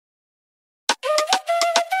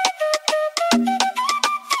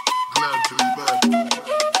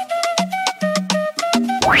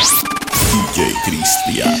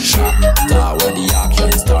Yeah. Shot when the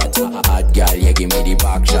action start. Hot girl, yeah, give me the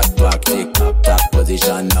back shot back. Tick top top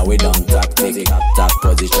position, now we don't talk. Tick top top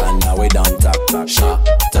position, now we don't talk. Shot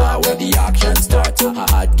when the action start.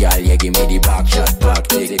 Hot girl, yeah, give me the back shot back.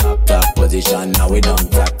 Tick top top position, now we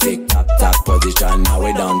don't talk. Tick top top position, now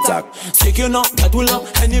we don't talk. Stick you know, that will up,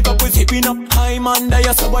 and if up we zipping up. I'm under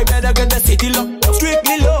your so boy better get the city lock.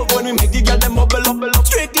 Strictly love when we make the girl them bubble up.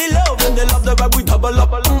 Strictly love and they love the vibe we double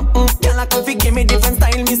up. Girl like coffee give me different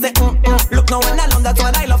style, me say Look now when I love that's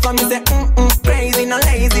what I love, so me say crazy, not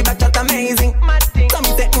lazy, but just amazing. So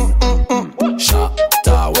me say Shot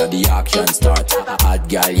where the action start. Hot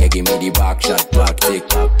girl, yeah, give me the back shot back. Tick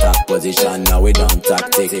top top position, now we don't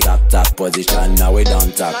talk. Tick top top position, now we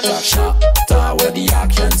don't talk. Shot where the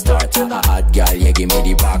action start. Hot girl, yeah, give me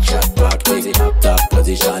the back shot back. Tick top top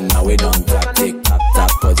position, now we don't talk. Tick top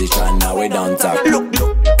top position, now we don't talk. Look,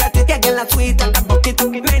 that it, yeah, girl, a sweet like a bucket.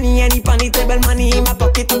 Many any funny table money in my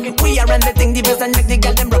pocket. We are run the thing, the best and make the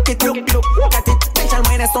girl them rock it. Look, at it, special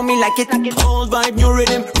minus on me like it. Old vibe, new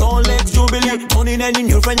rhythm, Rolex, Jubilee. Money any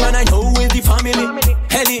new friend, man, I know is the family.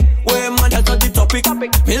 Helly, where man, that's not the topic.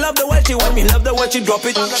 Me love the way she want, me love the way she drop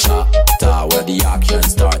it. Shot where the action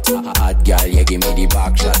start. Hot girl, yeah, give me the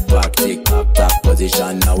back shot back. Tick top top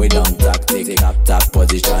position, now we don't talk. Tick top top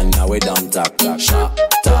position, now we don't talk. Shot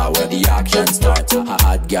where the action start.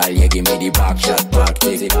 Hot girl, yeah, give me the back shot back.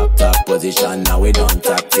 Tick top top position, now we don't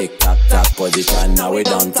talk. Tick top top position, now we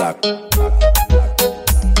don't talk.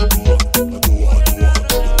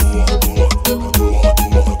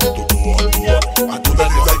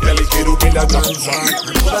 A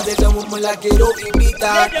todas esas women la quiero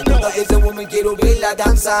invitar. A todas esas women quiero verla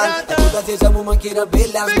danzar. A todas esas women quiero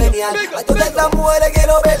verlas menear. A todas esas mujeres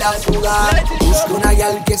quiero verlas jugar. Busco una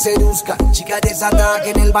yal que seduzca, chica desatada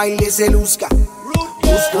que en el baile se luzca.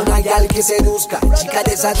 Busco una yal que seduzca, chica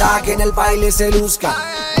desatada que en el baile se luzca.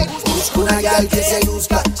 Busco una yal que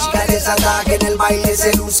seduzca, chica desatada que en el baile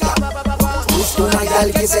se luzca. Busco una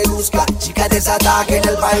yal que seduzca, chica desatada que en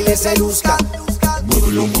el baile se luzca.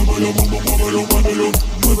 Muévelo, muévelo, muévelo, muévelo,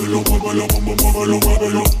 muévelo, muévelo, muévelo, muévelo,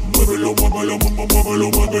 muévelo, muévelo, muévelo,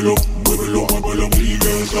 muévelo, muévelo,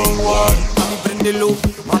 muévelo, mami, préndelo,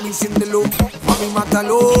 mami, siéntelo, mami,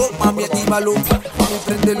 mátalo, mami, actívalo, mami,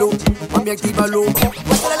 préndelo, mami, actívalo.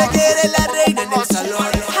 Muéstrale que eres la reina en el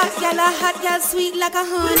salón. Hot girl, sweet like a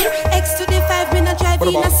honey. X to the 5, me no drive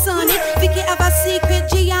in a sunny. Vicky have a secret,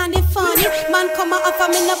 G and the funny. Man come and offer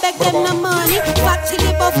me no beg them no money. Fat till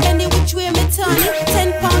the buff, any which way me turn it.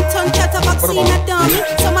 10 pound ton chatterbox in a dummy.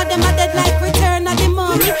 Some of them are dead like return of the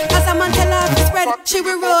money. As a man tell her to spread, she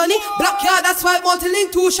will run it. Black yard, that's why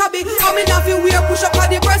multi-link too shabby. I'm in a few wear push up on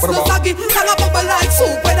the breast, no saggy. Tang a bubble like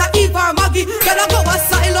soup, whether Eve or Maggie. Gotta go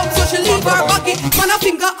asylum, so she leave her baggy. Man a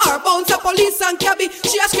finger her, bounce a police and cabby.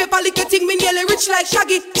 She a scrape a little thing, me nearly rich like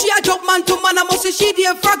Shaggy. She a jump man to man, I must say she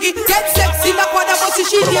damn froggy. Get sexy, like what I must say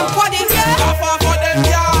she damn quaddy. Not far for them,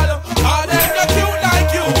 y'all. All them no cute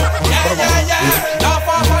like you. Yeah, yeah, yeah. Not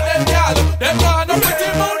far for them, y'all. Them got no pretty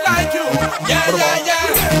mood like you. Yeah, yeah,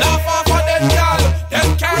 yeah. Not far for them, y'all. Them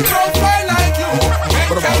can't grow fine like you.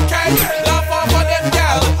 Can't. Not far for them,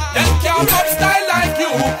 y'all. Them can't pop style like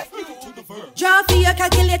you. Draw for your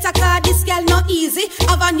calculator, cause this girl not easy.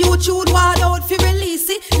 Have a new tune, wall out fi release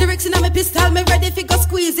it. Lyrics in a me pistol, me ready fi go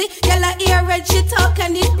squeeze it. Girl a ear red, she talk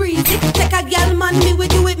and it breezy. Take a girl man, me we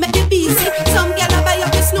do it, make it busy. Some girl a buy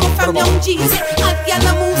up the snow from young Jeezy. Hot girl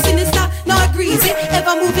a move sinister, not greasy.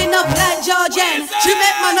 Ever moving up like Georgian. She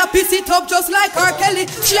make man a piss it up just like R. Kelly.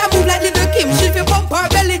 She a move like Little Kim, she fi pump her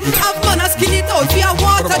belly. Have man a skin it out fi a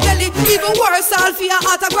water jelly. Even worse, all fi a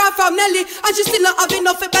autograph from Nelly. And she still not have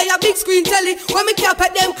enough to buy a big screen telly. When me can't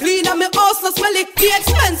pet them clean and me house no smelly. The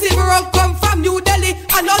expensive rug come from New Delhi.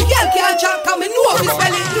 And no girl can't chat cause me know fi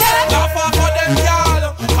spell it. Yeah. Not far for them,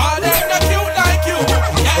 y'all. All them no cute like you.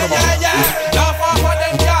 Yeah, yeah, yeah. Not far for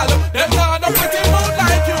them, y'all. Them got no pretty mood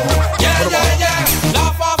like you. Yeah, yeah, yeah.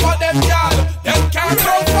 Not far for them, y'all. Them can't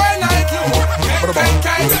grow fine like you.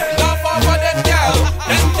 Can't. Not far for them, y'all.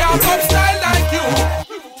 Them can't pop style like you.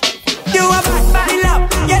 You a bad, me love.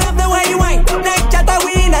 You love the way you whine. Like chatter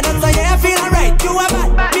win, and that's why you feel alright. You a bad,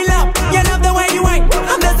 me love. You love the way you whine.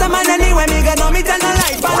 I'm just a man anyway, me got no me tell no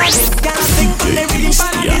lie. Paradise, can't stick on the rhythm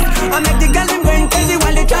paradise. I make the girl them going crazy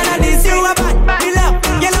while they tryna diss. You a bad, me love.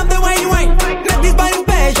 You love the way you whine. Make this boy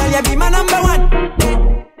special, you be my number one.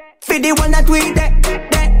 For the one that we there.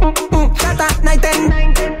 Chatter night and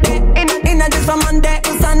in a just from Monday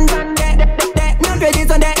to Sunday. Not ready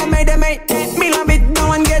so they made them made. Me love it, no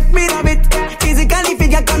one get rid of it. Physically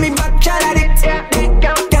figure coming back, shot at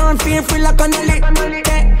it. Can't feel free like on the lip.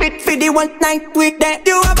 Fit for the one night with that.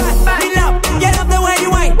 You a bad, me love. You love the way you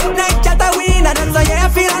whine. Like chatter win, and that's why you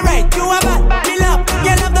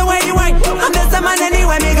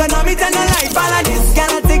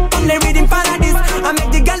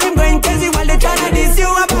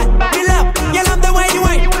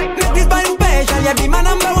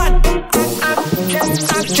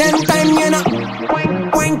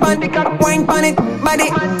body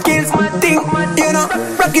kills thing, you know.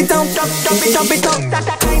 Rock it out, drop it out.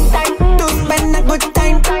 Time to spend a good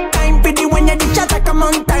time. Time for the when you ditch attack, come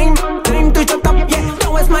on time. Time to shut up, yeah,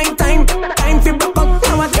 now is my time. Time for broke up,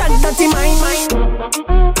 now I got that in my mind.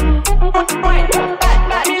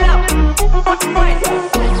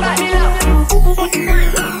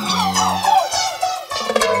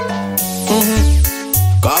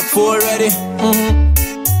 Cop 4 ready.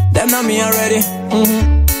 Them not me already.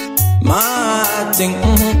 My thing.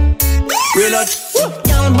 Reload.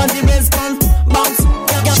 Down body response, bounce.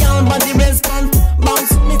 Down body response,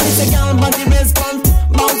 bounce. Me say down body response,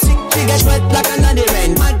 bounce. She get wet like another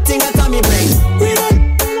rain. Mad thing at me brain. Reload.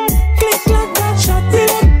 Click like that shot.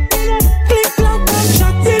 Reload. Click like that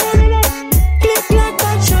shot. Reload. Click like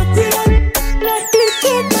that shot. Reload. Click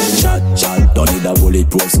like that shot. Shot. Don't need a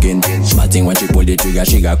bulletproof skin. Smarting when she pull the trigger,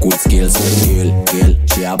 she got cool skills. Kill.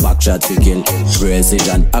 She a back shot to kill.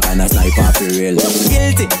 Precision, I can a sniper for real.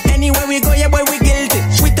 Guilty. Anywhere we go, yeah boy we guilty.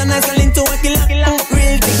 We turn us all into a killer.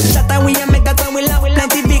 Real thing. That time we a make that time we love.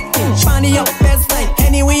 Plenty victim. Funny up best night.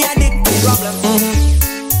 Anyway addicted. Problem.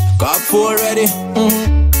 Cop 4 ready.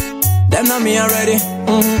 Them not me already.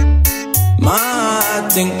 My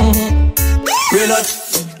thing. Reload.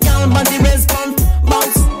 Down body response,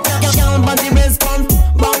 bounce. Down body response,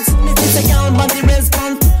 bounce. It's a down body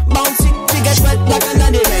response, bounce. She get wet like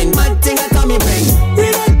another rain. Mad thing at me brain.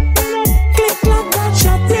 Reload. Click like that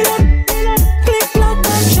shot. Reload. Click like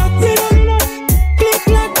that shot. Reload. Click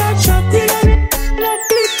like that shot. Reload.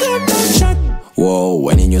 Click like that shot. Whoa,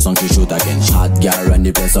 when in your song she shoot again. Hot girl run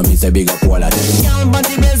the place, so me say big up all of them. Down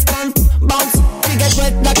body response, bounce. She get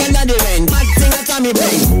wet like another rain. Mad thing at me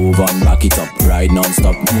brain. Move on, back it up, ride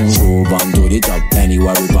non-stop. Move on to the top,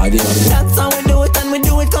 anywhere we party up. That's how we do it, and we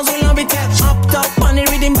do it cause we love it, yeah. Up top, on the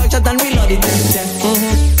rhythm, back shot and reload it, yeah.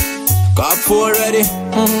 Cop 4 ready.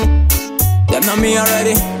 Them not me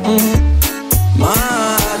already. My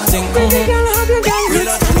thing.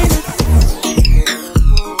 Reload.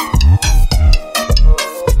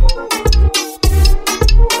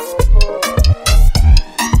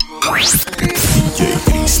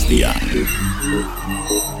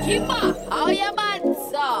 Keep up, how you bad,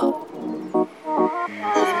 so?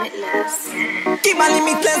 Limitless. Keep a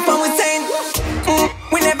limitless, but we saying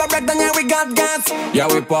we never break down, yeah, we got gas. Yeah,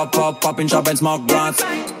 we pop in shop and smoke grass.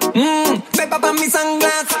 Pep up on me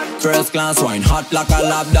sunglass. First class wine, hot like a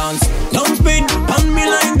lap dance. Don't speed on me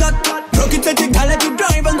like that. Rocket at the galaxy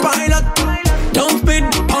drive and pilot. Don't speed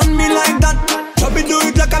on me like that. Chop it, do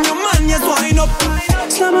it like I'm your man, yes, wind up.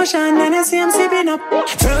 Slow motion, NSC, I'm sipping up.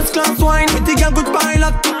 First class wine, pretty girl, good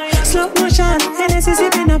pilot. Slow motion, NSC,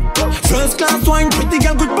 sipping up. First class wine, pretty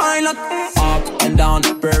girl, good pilot. Up and down,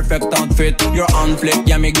 perfect outfit. You're on flick,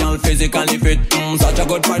 yeah, me girl, physically fit. Such a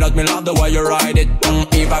good pilot, me love the way you ride it.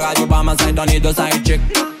 If I got you by my side, don't need a side chick.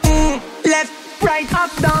 Left, right,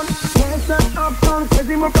 up, down. Yes, up, down,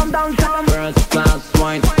 crazy move from downtown. First class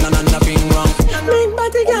wine, nothing wrong. Big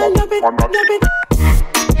body girl, love it, love it.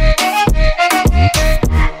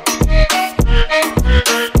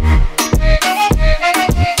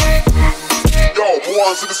 Yo,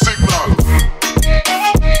 boys to the signal.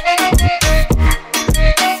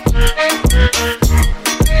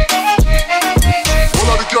 All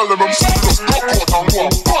of the girls them serious, knock out and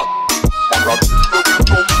walk back. Man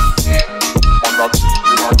that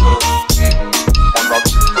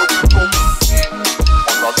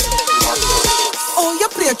Oh, you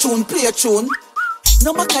play a tune, play a tune.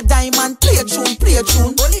 No matter diamond, play a tune, play a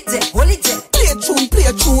tune. Hold it there. Play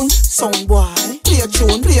a tune, sound boy. Play a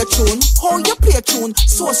tune. Oh, you play a tune,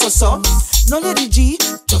 so. No lady G,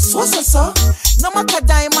 just so. No matter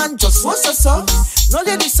diamond, just so. No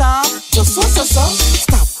lady sir, just so.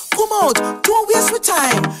 Stop, come out, don't waste my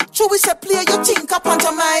time. True we say play your think up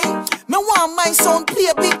onto mine. Me want my sound play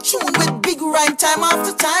a big tune with big rhyme time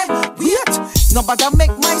after time. Wait, nobody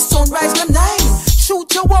make my sound rise them 9.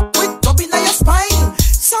 Shoot you up with dub in your spine.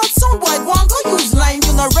 Sound boy, one go use line.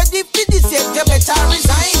 You not ready for this yet, you better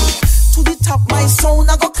resign. To the top, my sound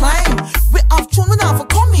I go climb. We have tune, we not for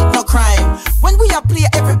commit no crime. When we a play,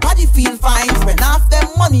 everybody feel fine. Spend half them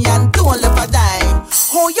money and don't left a dime.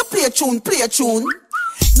 Oh, you play a tune.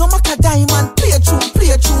 No matter diamond, play a tune.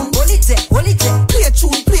 Hold it there. Play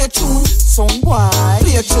a tune. Sound boy,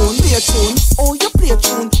 play a tune. Oh, you play a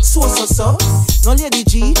tune, so. No lady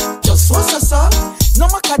G, just so. No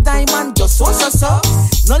matter diamond, just so.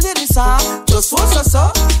 No lady sir, just so.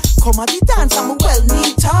 Come at the dance, I'm well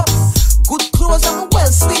neat up. Good clothes, I'm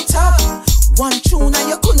well sweet up. One tune and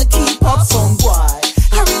you couldn't keep up, sound boy.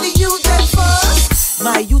 I really you dead first.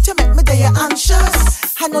 My you to make me day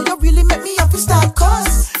anxious. I know you really make me have to start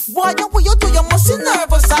cuss. Boy, the way you do, you must be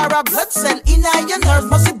nervous. Or a blood cell in your speakers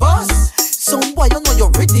must be bust. Some boy, you know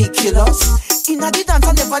you're ridiculous. In a the dance,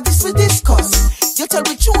 I never this we discuss. You tell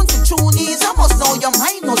me tune to tune is, I must know your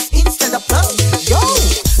minus instead of plus. Yo,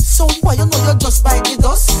 some boy, you know you're just by the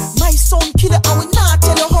dust. My son killer, I will not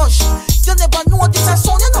tell you hush. You never know this a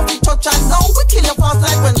song, you know we touch, and now we kill you fast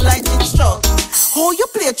like when lightning struck. Oh, you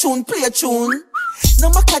play a tune, play a tune. No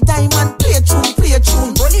matter diamond, play a tune, play a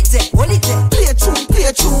tune. Hold it there, hold it there. Play a tune, play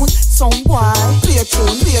a tune. Some boy, play a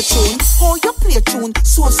tune, play a tune. Oh, you play a tune,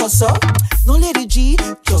 so. No lady G,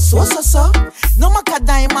 just so. No matter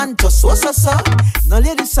diamond, just so. No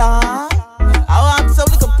lady sir. I want some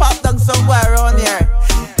little pop down somewhere around here.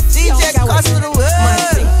 DJ cost to the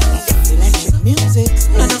world. Electric music.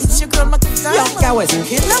 It's your girl, my guitar. Yo, cowards,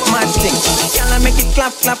 mad thing. Y'all make it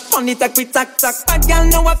clap, on it like we tack. But y'all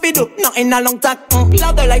know what we do, nothing a long tack.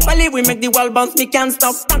 Louder like Bali, we make the world bounce, me can't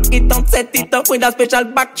stop. Tack it up, set it up with a special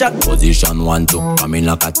back shot. Position 1, 2, come in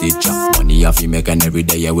like a teacher. Money off you make and every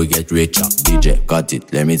day yeah, we get richer. DJ, cut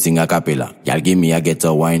it, let me sing a cappella. Y'all give me a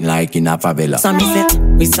ghetto wine like in a favela. So me say,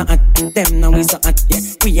 we so hot, them now we so hot, yeah.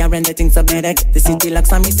 We are in the things so better, get the city lock.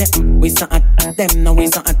 So me say, we so hot, them now we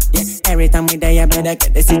so hot, yeah. Every time we die, I better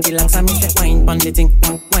get the city lock. So me say, wine pon the thing,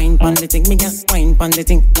 wine pon the thing. Me get wine pon the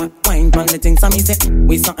thing, wine pon the thing. So me say,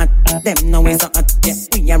 we so hot, them now we so hot, yeah.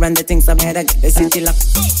 We are in the things so better, get the city lock.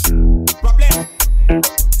 Problem.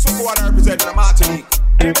 So go and represent the Martinique.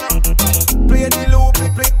 Play the loop,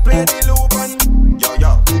 play the loop, and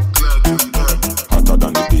yo. Hotter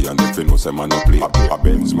than the day and if you know say man no play. A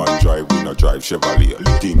Benz man drive, we no drive Chevrolet.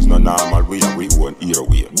 Things no normal, we have we own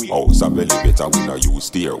airway. House a belly better, we no use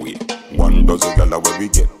stairway. 1 dozen gala where we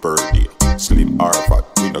get per day. Slim or fat,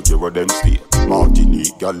 we no care where them stay.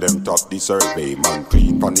 Martinique, gal them top the survey. Man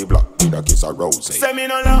clean pon the block, with a kiss a rose. Say me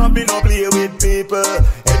no love, me no play with people.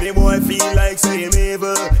 Any boy feel like say him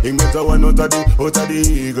evil. He get a one out of the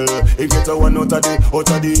eagle. He get a one out of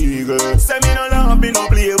the eagle. Say me no love, me no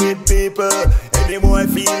play with people. Any boy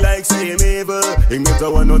feel like say him evil. He get a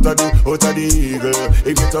one out of the eagle.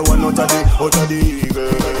 He get a one out of the eagle.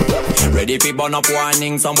 Ready fi burn up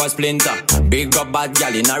warning, some boy splinter. Big up bad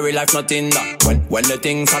gal in a real life nothing da. When the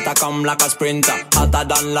things hotter come like a sprinter. Hotter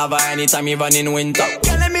than lava anytime even in winter.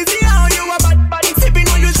 Girl, let me see how you a bad. Sipping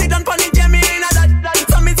when you sit on pon it, jammy in a that.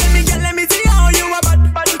 So me say me, girl, let me see how you a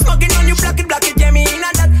bad. Smoking on you, block it, jammy in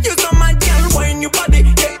a that. You so mad, girl, wine your body,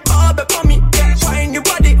 yeah, all be for me, yeah, wine your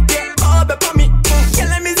body, yeah, all be for me. Girl,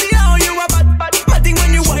 let me see how you a bad. Matting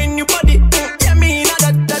when you wine your body, jammy in a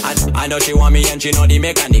that. I know she want me and she know the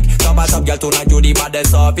mechanic. Top a top girl tonight do the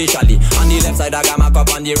baddest officially. On the left side I got my cup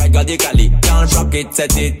on the right radically. Can't rock it,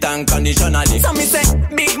 set it unconditionally. So me say,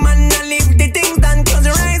 big man, I leave the things done. Close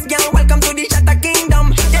your eyes, girl, welcome to the Shatter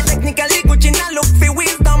Kingdom. Yeah, technically Gucci now look for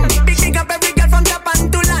wisdom. Big up every girl from Japan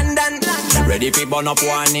to London. Ready fi burn up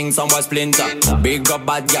warning, some boy splinter. Big up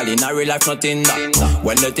bad gal in a real life nothing da.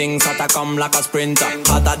 When the things hotter come like a sprinter.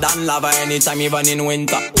 Hotter than lava anytime even in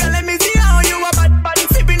winter. Girl, let me see how you a bad.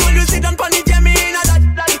 Sipping when you sit on pon it, jammy in a that.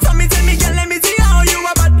 So me say me, girl, let me see how you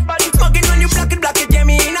a bad. Smoking when you block it,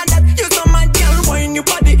 jammy in a that. You so mad, girl, wine your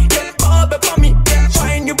body, yeah, all be for me, yeah,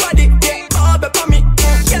 wine your body, yeah, all be for me.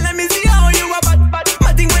 Girl, let me see how you a bad.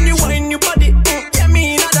 Matting when you wine your body,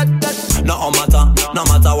 jammy in a that. No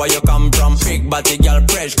matter where you come from. Big body girl,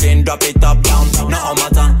 fresh clean, drop it up down.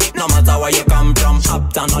 No matter where you come from.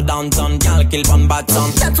 Uptown or downtown, girl kill one bad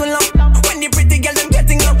sound. That's what love, when the pretty girl them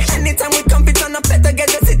getting up. Anytime we come fit on a better get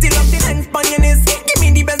the city love. The hands on your knees, give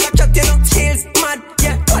me the best back shot, you know. Skills, mad,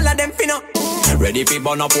 yeah, all of them finna. Ready fi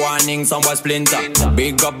burn up warning, some boy splinter.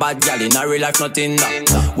 Big up bad gal in a real life nothing da.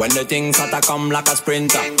 When the things hotter come like a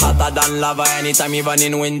sprinter. Hotter than lava anytime even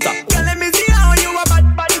in winter. Girl, let me see how you a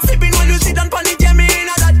bad. Sipping when you sit on pon it, jammy in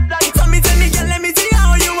a that. So me tell me, girl, let me see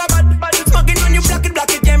how you a bad. Smoking when you block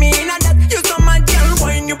it, jammy in a that. You so mad, girl,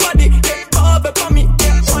 wine your body, yeah, all be for me,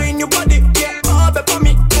 yeah, wine your body, yeah, all be for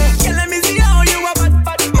me. Girl, let me see how you a bad.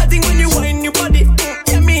 Matting when you wine your body,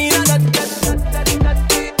 jammy in a that.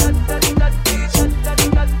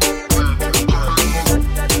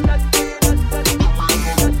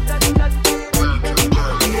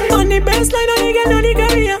 On the baseline, on the girl, on the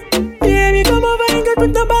career. Baby, come over and get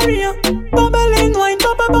with the barrier. Bubble and wine,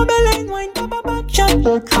 papa back shot.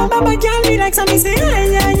 Papa girl, me like some say,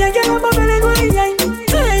 yeah, girl, bubble and wine, yeah,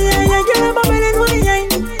 girl, bubble and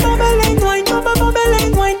wine, bubble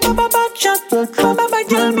and wine, papa back shot. Papa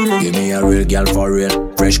girl, me like. Give me a real girl for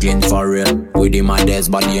real, fresh clean for real. With the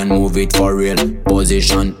maddest body and move it for real.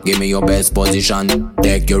 Position, give me your best position.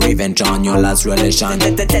 Take your revenge on your last relation.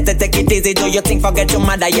 Take it easy, do you think forget your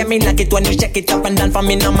mother? Yeah, me like it when you check it up and down for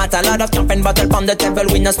me no matter. Lot of jumping bottle on the table,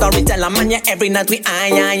 we no storyteller. Man, yeah, every night we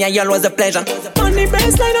you always a pleasure. On the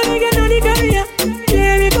baseline, on the girl, on the career.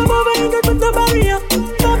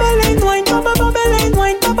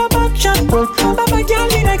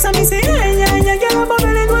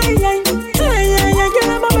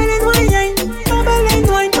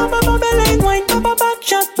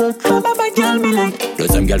 girl me like. The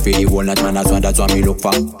same girl for the whole night, man, that's what me look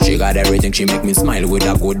for. She got everything, she make me smile with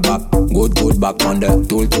a good back. Good back on the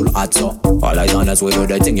tool hot so. All eyes on us, we do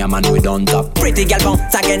the thing, yeah man, we don't top. Pretty girl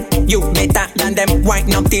bounce again, you better than them.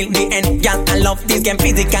 Wind up till the end, girl, I love this game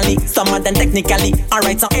physically, some of them technically.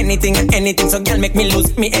 Alright, so anything and anything, so girl make me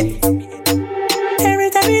lose me head. Every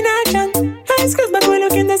time in action, high schools but we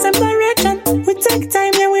look in the same direction. We take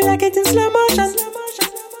time, yeah we like it in slow motion.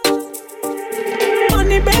 On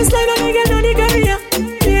the baseline, on the girl, on the career.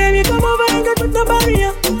 Baby, come over and go put the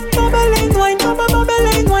barrier. Bubble and wine,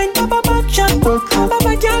 papa back shot.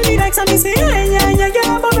 Papa girl, me like some say,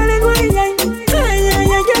 yeah, bubble and wine, yeah, bubble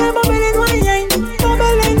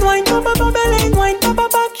and wine, bubble and wine, papa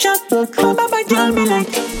back shot. Papa girl, me like.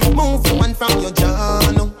 Move one from your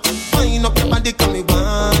jaw, no. Wind up your body, come me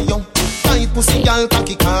want you. Tight pussy, girl,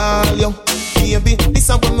 cocky call you. Baby, this is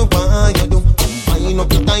what me want you do. Combine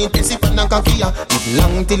up your tight pussy, panna cocky ya. It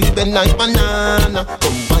long till it bend like banana.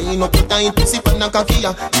 Combine up your tight pussy, panna cocky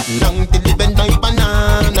ya. It long till it bend like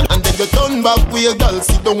banana. And then you turn back with your girl,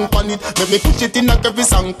 sit down on it. Let me push it in like every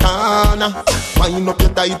santana. Wind up your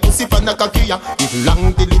tight pussy, panna cocky ya. It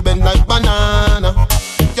long till it bend like banana.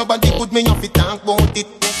 Your body good, me have to talk about it.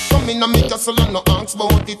 Come in and make a solo, no ask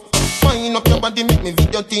about it. Wind up your body, make me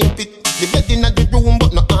video tape it. The bed in the room,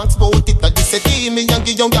 but no ask about it. I just say, me and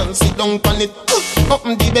give your girl, sit down on it. Up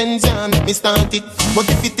in the Benz, yeah, make me start it. But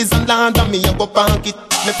if it is a land, me I go park it.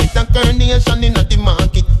 Me fit a carnation in the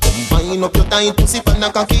market. Combine up your tight pussy for the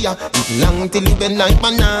cocky, yeah. It long till it bend like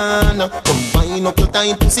banana. Combine up your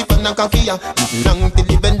tight pussy for the cocky, yeah. It long till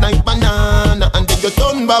it bend like banana. And then you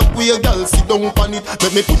turn back with your girl, sit down on it.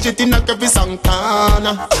 Let me push it in like every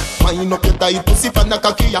santana. Wind up your tight pussy for the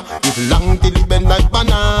cocky, yeah. It long till it bend like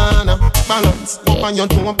banana. Balance, up on your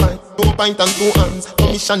two pint and two hands.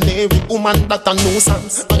 Missionary woman that a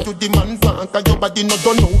nuisance. And to the man bank, your body no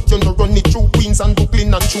done out. You no run it through Queens and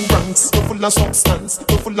Brooklyn and through ranks. You full of substance,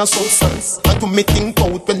 and to me think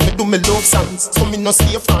out when me do me love songs. So me no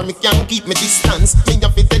stay far, me can't keep me distance. Me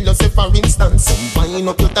have to tell you say for instance. Combine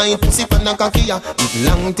up your tight pussy for the cocky, yeah. It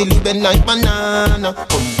long till it bend like banana.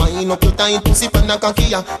 Combine up your tight pussy for the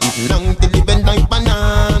cocky, yeah. It long till it bend like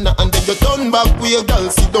banana. And then you turn back with your girl,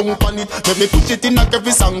 sit down on it. Let me push it in like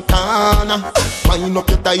every santana. Wind up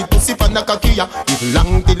your tight pussy for the cocky, yeah. It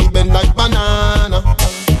long till it bend like banana.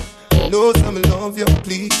 Know some love you,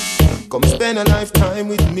 please. Come spend a lifetime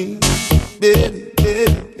with me, baby,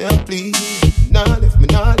 yeah, please. Nah leave me.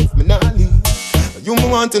 You me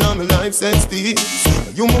wanting on my life since Steve.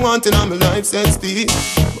 You me wanting on my life since Steve.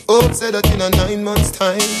 Hope said that in a 9 months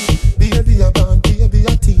time, baby I born, baby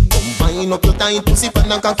I tea. Combine up your tight pussy for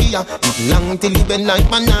the cocky, yeah. It long till it bend like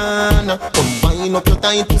banana. Combine up your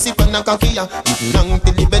tight pussy for the cocky, yeah. It long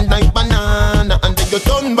till it bend like banana. And then you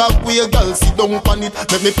turn back with your girl, sit down on it.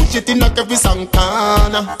 Let me push it in like every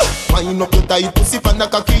santana. Wind up your tight pussy for the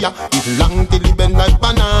cocky, yeah. It long till it bend like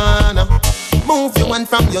banana. Move your hand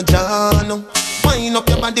from your jaw, no. Wind up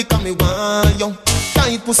your body, come me want you.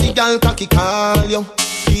 Tight pussy, girl, cocky call you.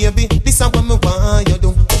 Baby, this is what me want you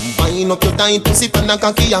do. Combine up your tight pussy for the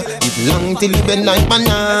cocky, yeah. It long till it bend like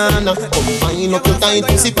banana. Combine up your tight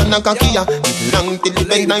pussy for the cocky, yeah. It long till it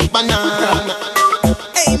bend like banana.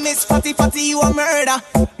 Hey, Miss Fatty, you a murder.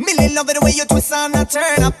 Millie love it the way you twist and a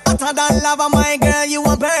turn up. Hotter than lava, my girl, you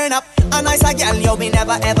a burn up. A nice a girl you me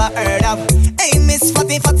never ever heard of. Hey, Miss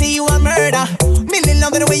Fatty, you a murder. Millie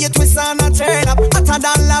love it the way you twist and a turn up. Hotter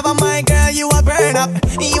than lava, my girl, you a burn up.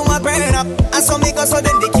 You a burn up. And so make us so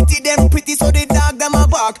then the kitty them pretty, so the dog them a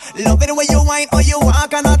bark. Love it the way you whine or you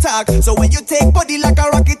walk and attack. So when you take body like a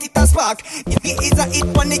rocket, it a spark. If it is a hit,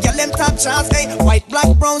 when the girl them top chance, hey, white,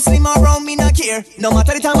 black, brown, slim or round, me not care. No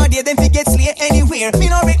matter the time of day, them fi get slay anywhere.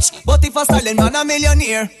 Me no rich, but if a styling man a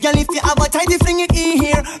millionaire. Girl, if you have a tidy fling it in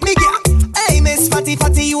here, me get. Hey, Miss Fatty,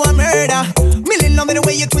 you a murder. Millie love me the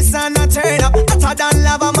way you twist and a turn up. Hotter than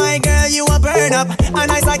lava, my girl, you a burn up. A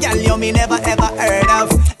nice a girl you me never ever heard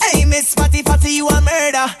of. Hey, Miss Fatty, you a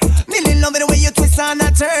murder. Millie love me the way you twist and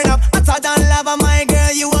a turn up. Hotter than lava, my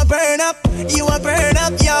girl, you a burn up. You a burn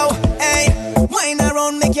up, yo. Hey, wine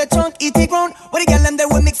around, make your trunk eat the ground. When the girl them there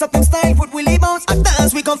will mix up them style, put Willie bounce. A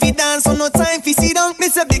dance, we comfy dance, so no time fi sit down.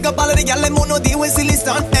 Miss a big up all of the girl them who no deal with silly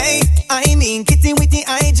stunt. Hey, I mean kitty with the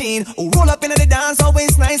hygiene. Roll up in the dance,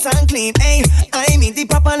 always nice and clean. Hey, I mean the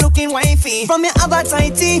proper looking wifey. From your other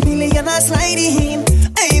tighty, million a sliding.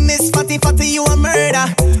 Hey, Miss Fatty, you a murder.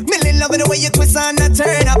 Millie love it the way you twist and a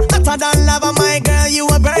turn up. Hotter than lava, my girl, you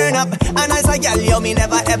a burn up. A nice a girl you me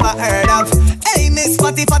never ever heard of. Hey, Miss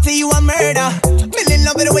Fatty, you a murder. Millie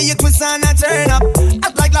love it the way you twist and a turn up.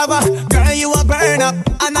 Act like lava, girl, you a burn up.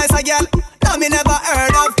 A nice a girl, no me never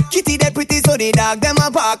heard of. Kitty that pretty, so So the dog them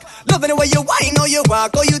a bark. Loving the way you whine or you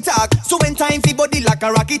walk or you talk. So when time fi body like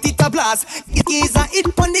a rocket it a blast. It is a hit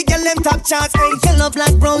pon the girl them top charts. Hey, yellow,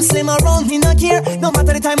 black, brown, slim or round, me no care. No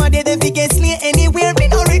matter the time of day, they fi get slay anywhere.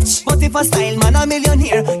 Me no rich, but if a style man a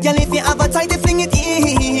millionaire. Girl, if you have a tight, they fling it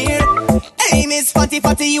here. Hey, Miss Fatty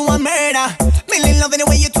Fatty, you a murder. Million loving the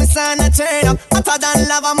way you twist and a turn up. Hotter than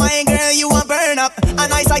lava, my girl, you a burn up.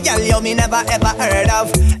 A nicer girl, you me never ever heard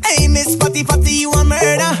of. Hey, Miss Fatty Fatty, you a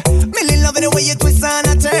murder. Million loving the way you twist and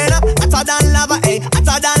a turn up. Hotter than lava, hey,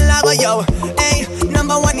 hotter than lava, yo. Hey,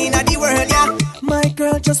 number one in the world, yeah. My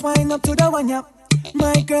girl, just wind up to the one, yeah.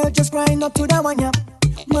 My girl, just grind up to the one, yeah.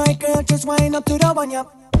 My girl, just wind up to the one, yeah.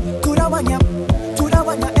 To the one, yeah. To the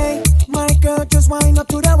one, yeah, hey. My girl, just wind up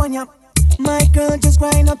to the one, yeah. My girl, just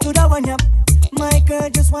grind up to the one, yeah. My girl,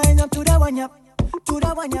 just wind up to the one, yeah. To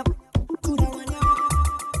the one, yeah. To the one, yeah.